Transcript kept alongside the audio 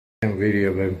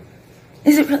Video, babe.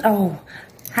 Is it really? Oh,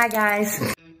 hi guys.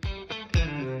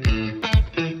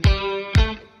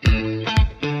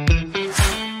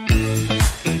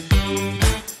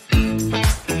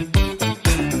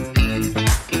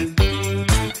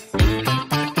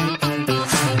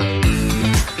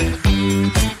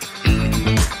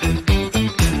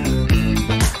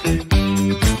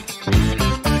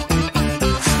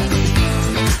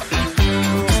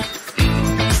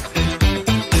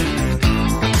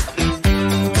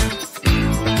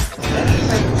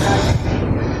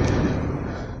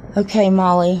 Okay,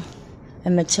 Molly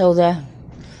and Matilda,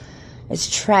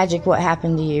 it's tragic what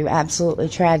happened to you. Absolutely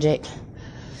tragic.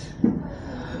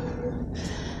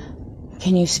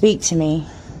 Can you speak to me?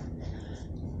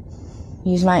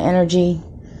 Use my energy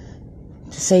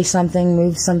to say something,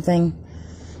 move something.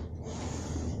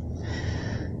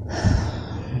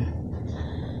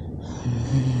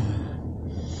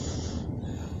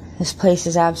 This place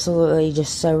is absolutely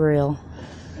just so real.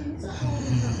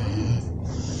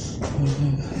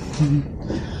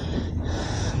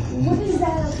 What is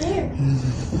that up there?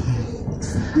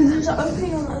 Because there's an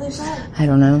opening on the other side. I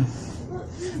don't know.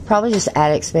 Probably just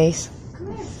attic space.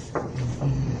 Come here.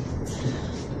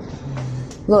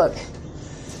 Look.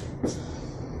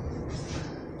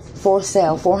 For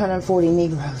sale, 440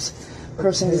 Negroes.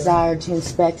 Person desired to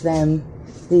inspect them,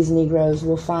 these Negroes,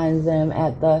 will find them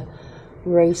at the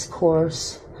race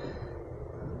course,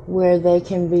 where they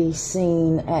can be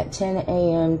seen at 10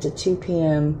 a.m. to 2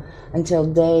 p.m.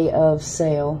 until day of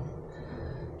sale.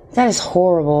 That is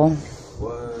horrible.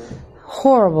 What?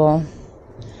 Horrible.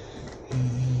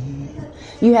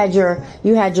 You had your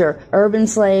urban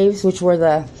slaves, which were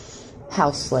the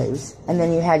house slaves, and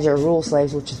then you had your rural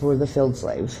slaves, which were the field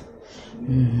slaves.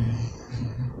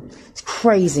 It's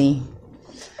crazy.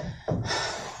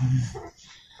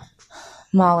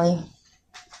 Molly.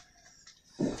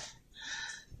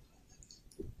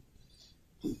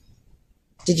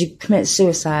 Did you commit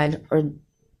suicide or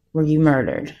were you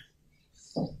murdered?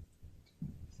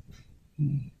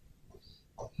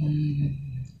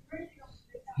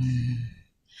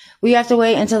 We have to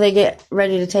wait until they get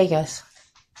ready to take us.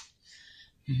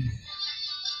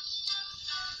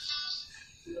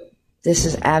 This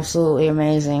is absolutely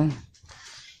amazing.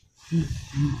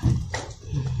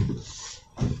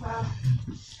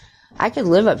 I could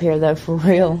live up here though, for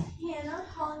real. Yeah, not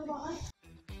calling behind.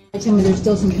 They tell me there's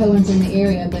still some Cohens in the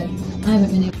area, but I haven't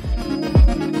been able.